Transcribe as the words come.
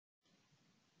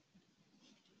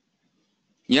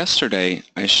Yesterday,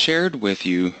 I shared with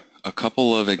you a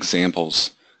couple of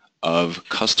examples of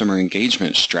customer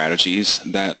engagement strategies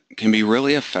that can be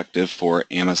really effective for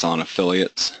Amazon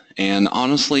affiliates and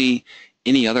honestly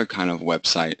any other kind of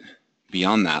website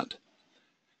beyond that.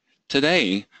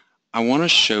 Today, I want to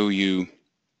show you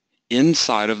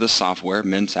inside of the software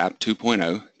MintsApp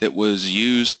 2.0 that was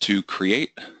used to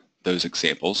create those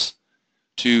examples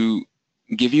to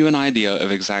give you an idea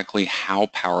of exactly how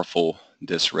powerful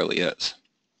this really is.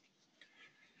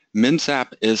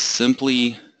 MintsApp is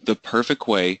simply the perfect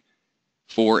way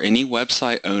for any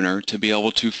website owner to be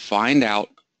able to find out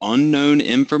unknown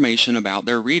information about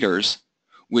their readers,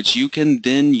 which you can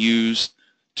then use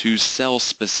to sell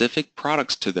specific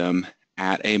products to them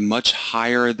at a much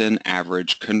higher than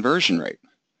average conversion rate.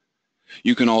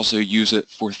 You can also use it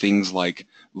for things like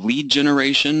lead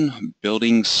generation,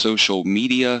 building social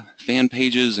media fan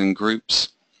pages and groups.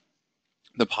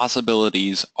 The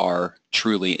possibilities are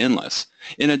truly endless,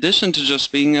 in addition to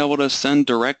just being able to send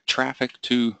direct traffic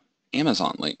to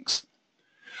Amazon links.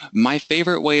 My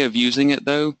favorite way of using it,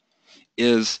 though,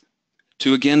 is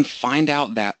to again find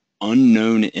out that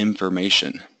unknown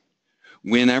information.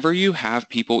 Whenever you have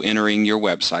people entering your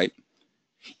website,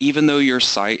 even though your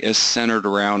site is centered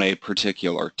around a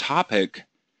particular topic,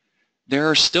 there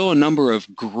are still a number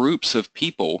of groups of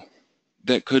people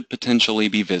that could potentially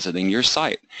be visiting your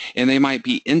site, and they might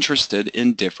be interested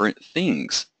in different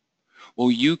things. Well,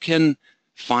 you can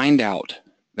find out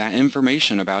that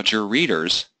information about your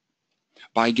readers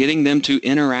by getting them to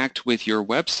interact with your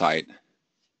website,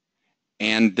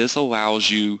 and this allows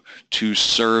you to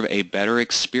serve a better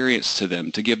experience to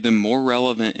them, to give them more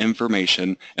relevant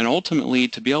information, and ultimately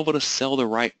to be able to sell the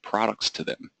right products to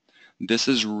them. This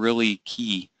is really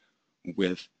key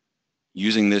with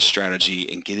using this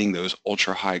strategy and getting those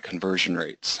ultra high conversion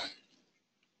rates.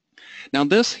 Now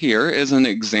this here is an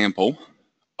example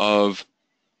of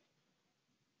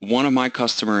one of my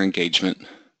customer engagement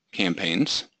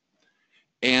campaigns,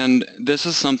 and this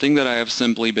is something that I have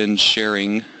simply been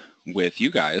sharing with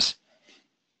you guys.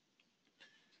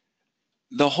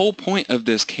 The whole point of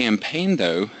this campaign,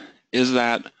 though, is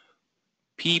that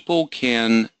people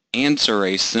can answer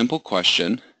a simple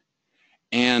question,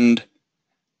 and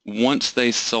once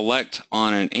they select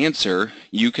on an answer,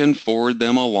 you can forward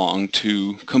them along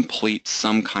to complete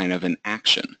some kind of an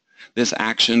action. This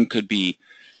action could be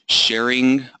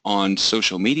sharing on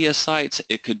social media sites.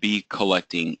 It could be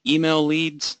collecting email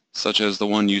leads, such as the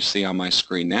one you see on my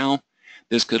screen now.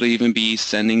 This could even be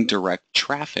sending direct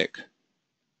traffic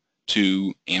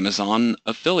to Amazon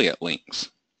affiliate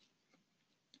links.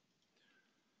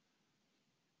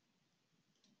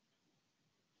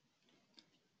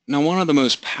 Now, one of the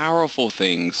most powerful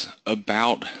things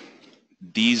about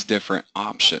these different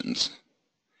options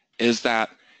is that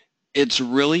it's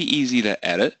really easy to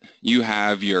edit. You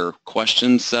have your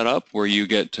questions set up where you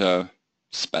get to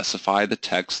specify the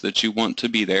text that you want to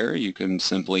be there. You can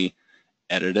simply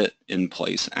edit it in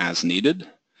place as needed.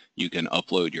 You can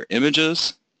upload your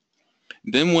images.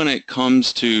 Then when it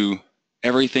comes to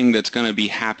everything that's going to be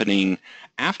happening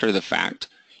after the fact,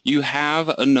 you have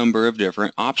a number of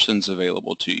different options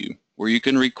available to you where you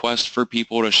can request for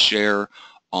people to share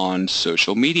on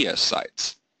social media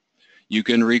sites. You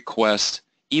can request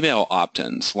email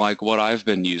opt-ins like what I've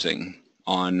been using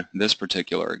on this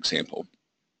particular example.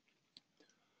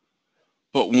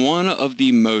 But one of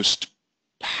the most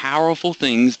powerful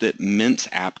things that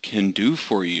MintsApp can do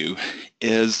for you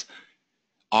is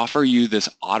offer you this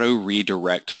auto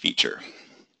redirect feature.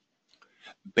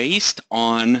 Based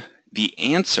on the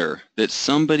answer that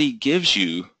somebody gives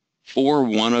you for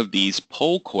one of these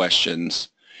poll questions,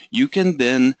 you can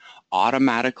then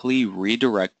automatically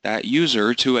redirect that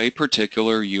user to a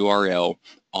particular URL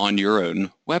on your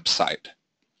own website.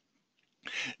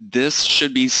 This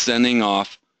should be sending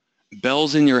off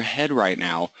bells in your head right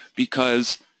now,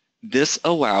 because this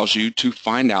allows you to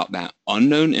find out that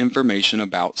unknown information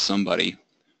about somebody,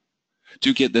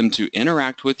 to get them to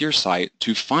interact with your site,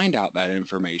 to find out that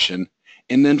information,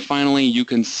 and then finally you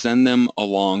can send them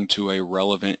along to a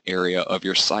relevant area of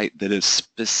your site that is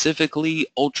specifically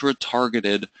ultra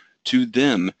targeted to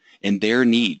them and their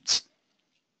needs.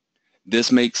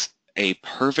 This makes a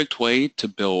perfect way to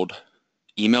build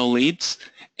email leads,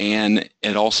 and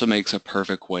it also makes a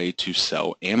perfect way to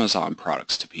sell Amazon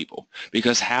products to people,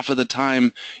 because half of the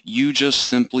time you just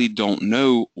simply don't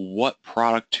know what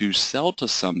product to sell to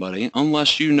somebody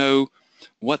unless you know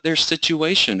what their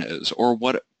situation is, or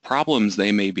what problems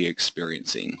they may be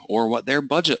experiencing, or what their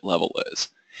budget level is.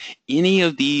 Any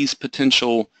of these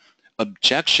potential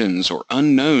objections or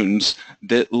unknowns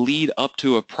that lead up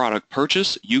to a product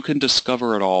purchase, you can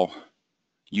discover it all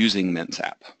using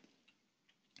MintsApp.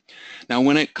 Now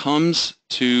when it comes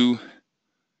to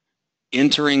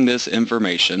entering this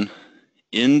information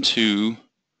into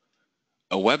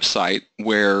a website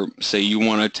where, say, you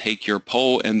want to take your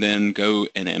poll and then go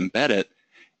and embed it,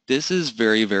 this is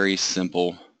very, very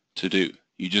simple to do.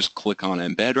 You just click on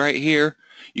embed right here,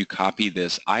 you copy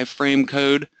this iframe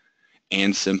code,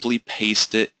 and simply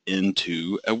paste it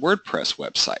into a WordPress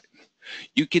website.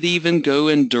 You could even go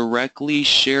and directly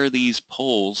share these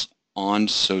polls on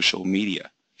social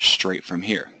media straight from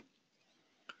here.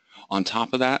 On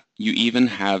top of that, you even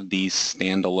have these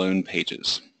standalone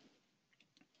pages.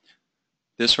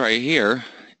 This right here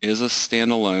is a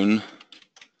standalone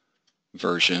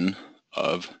version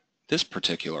of this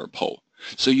particular poll.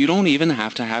 So you don't even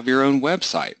have to have your own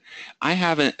website. I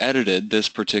haven't edited this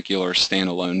particular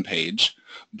standalone page,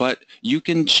 but you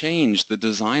can change the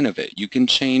design of it. You can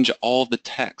change all the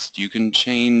text. You can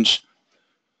change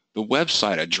the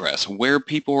website address, where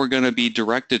people are going to be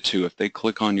directed to if they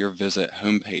click on your visit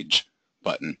homepage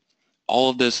button. All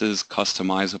of this is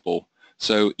customizable.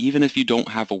 So even if you don't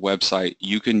have a website,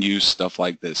 you can use stuff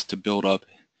like this to build up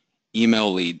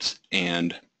email leads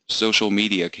and social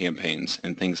media campaigns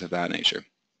and things of that nature,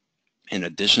 in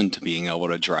addition to being able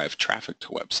to drive traffic to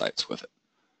websites with it.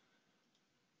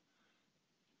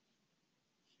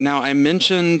 Now, I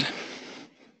mentioned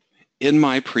in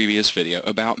my previous video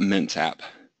about MintsApp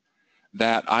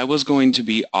that I was going to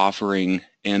be offering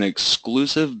an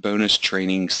exclusive bonus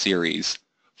training series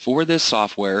for this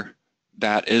software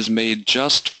that is made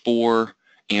just for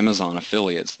Amazon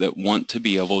affiliates that want to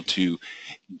be able to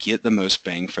get the most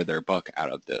bang for their buck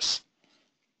out of this.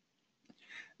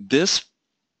 This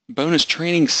bonus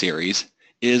training series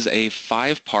is a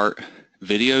 5-part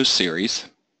video series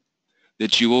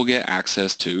that you will get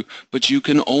access to, but you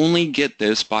can only get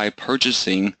this by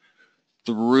purchasing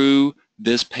through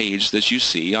this page that you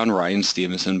see on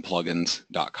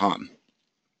RyanStevensonPlugins.com.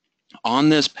 On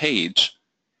this page,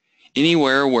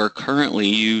 anywhere where currently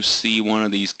you see one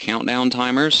of these countdown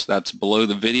timers, that's below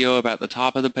the video about the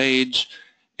top of the page,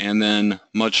 and then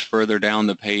much further down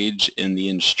the page in the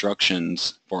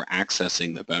instructions for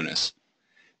accessing the bonus.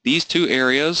 These two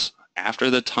areas,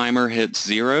 after the timer hits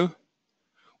 0,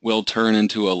 will turn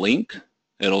into a link.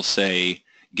 It'll say,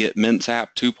 get MintsApp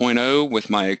 2.0 with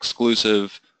my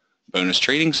exclusive bonus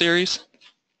training series.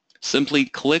 Simply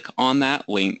click on that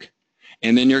link,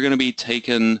 and then you're going to be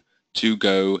taken to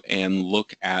go and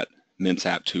look at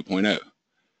MintsApp 2.0.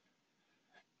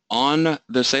 On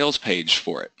the sales page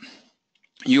for it,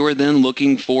 you are then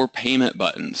looking for payment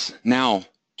buttons. Now,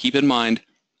 keep in mind,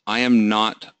 I am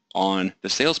not on the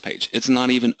sales page. It's not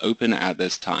even open at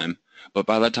this time, but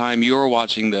by the time you are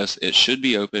watching this, it should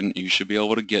be open. You should be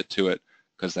able to get to it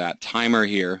because that timer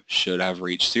here should have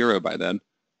reached 0 by then.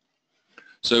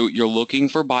 So you're looking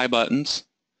for buy buttons.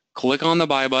 Click on the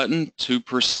buy button to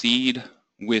proceed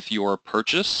with your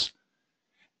purchase.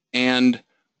 And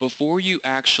before you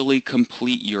actually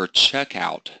complete your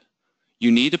checkout,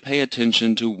 you need to pay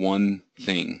attention to one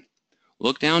thing.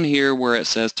 Look down here where it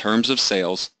says Terms of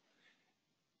Sales.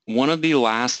 One of the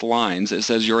last lines, it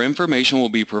says your information will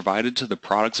be provided to the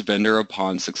product's vendor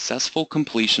upon successful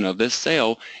completion of this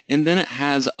sale, and then it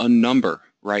has a number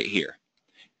right here.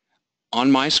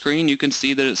 On my screen, you can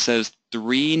see that it says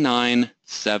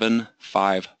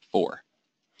 39754.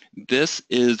 This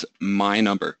is my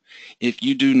number. If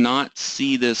you do not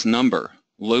see this number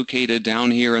located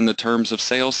down here in the Terms of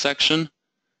Sales section,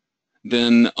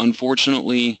 then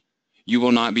unfortunately you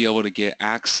will not be able to get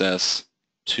access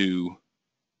to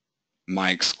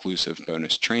my exclusive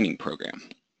bonus training program.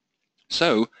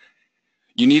 So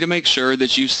you need to make sure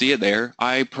that you see it there.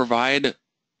 I provide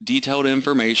detailed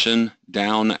information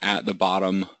down at the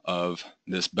bottom of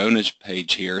this bonus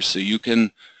page here, so you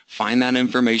can find that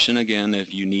information again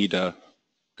if you need to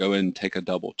go and take a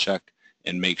double check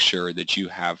and make sure that you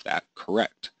have that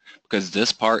correct, because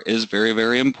this part is very,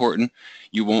 very important.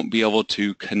 You won't be able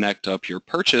to connect up your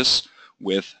purchase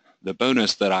with the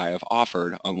bonus that I have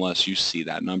offered unless you see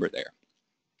that number there.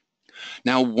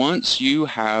 Now, once you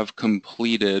have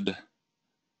completed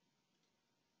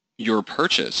your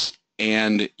purchase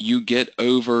and you get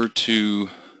over to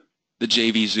the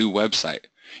JVZoo website,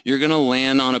 you're going to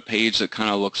land on a page that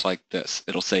kind of looks like this.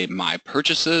 It'll say My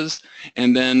Purchases,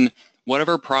 and then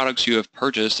whatever products you have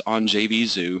purchased on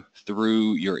JVZoo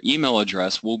through your email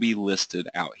address will be listed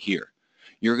out here.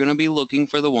 You're going to be looking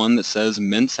for the one that says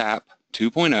MintsApp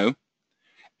 2.0,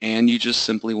 and you just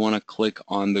simply want to click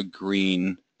on the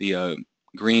green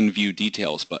View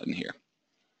Details button here.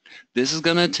 This is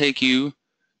going to take you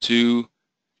to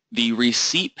the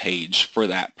receipt page for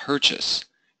that purchase.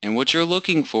 And what you're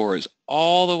looking for is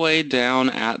all the way down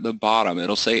at the bottom.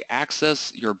 It'll say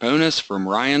access your bonus from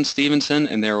Ryan Stevenson,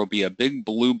 and there will be a big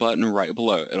blue button right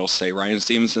below. It'll say Ryan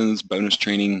Stevenson's bonus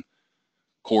training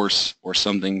course or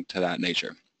something to that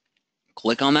nature.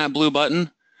 Click on that blue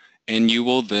button and you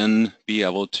will then be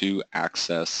able to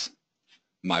access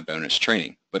my bonus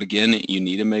training. But again, you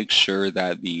need to make sure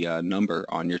that the number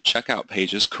on your checkout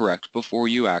page is correct before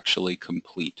you actually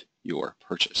complete your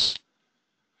purchase.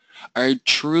 I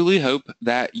truly hope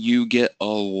that you get a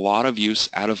lot of use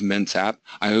out of MintsApp.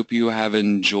 I hope you have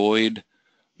enjoyed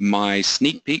my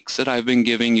sneak peeks that I've been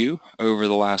giving you over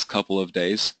the last couple of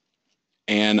days.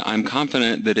 And I'm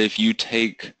confident that if you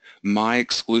take my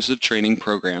exclusive training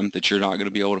program that you're not going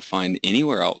to be able to find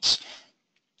anywhere else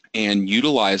and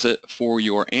utilize it for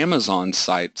your Amazon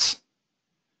sites,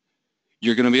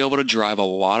 you're going to be able to drive a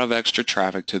lot of extra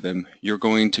traffic to them. You're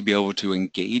going to be able to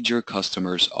engage your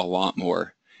customers a lot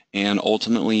more and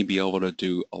ultimately be able to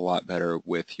do a lot better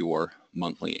with your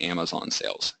monthly Amazon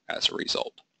sales as a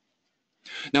result.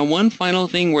 Now, one final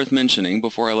thing worth mentioning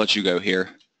before I let you go here.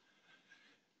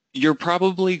 You're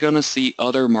probably going to see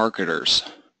other marketers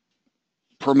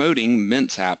promoting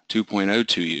MintsApp 2.0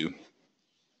 to you.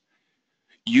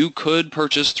 You could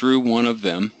purchase through one of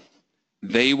them.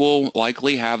 They will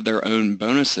likely have their own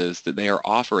bonuses that they are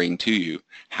offering to you.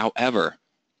 However,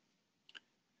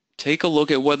 take a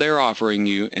look at what they're offering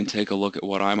you and take a look at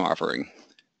what I'm offering.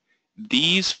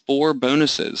 These 4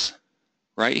 bonuses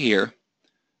right here,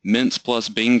 Mints plus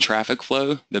Bing Traffic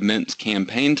Flow, the Mints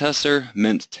Campaign Tester,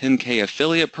 Mints 10K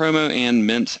Affiliate Promo, and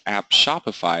MintsApp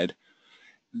Shopify.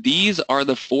 These are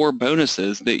the 4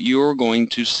 bonuses that you're going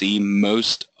to see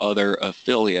most other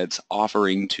affiliates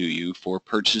offering to you for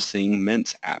purchasing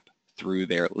MintsApp through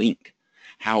their link.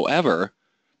 However,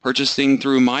 purchasing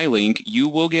through my link, you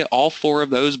will get all 4 of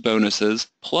those bonuses,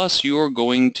 plus you are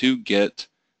going to get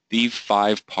the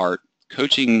 5-part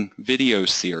coaching video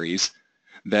series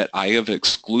that I have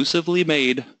exclusively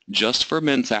made just for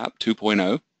MintsApp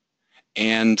 2.0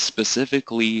 and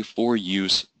specifically for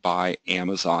use by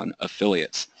Amazon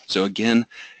affiliates. So again,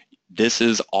 this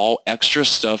is all extra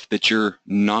stuff that you're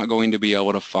not going to be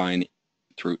able to find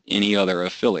through any other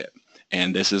affiliate.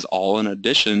 And this is all in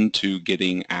addition to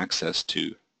getting access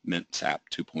to MintsApp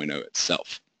 2.0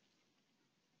 itself.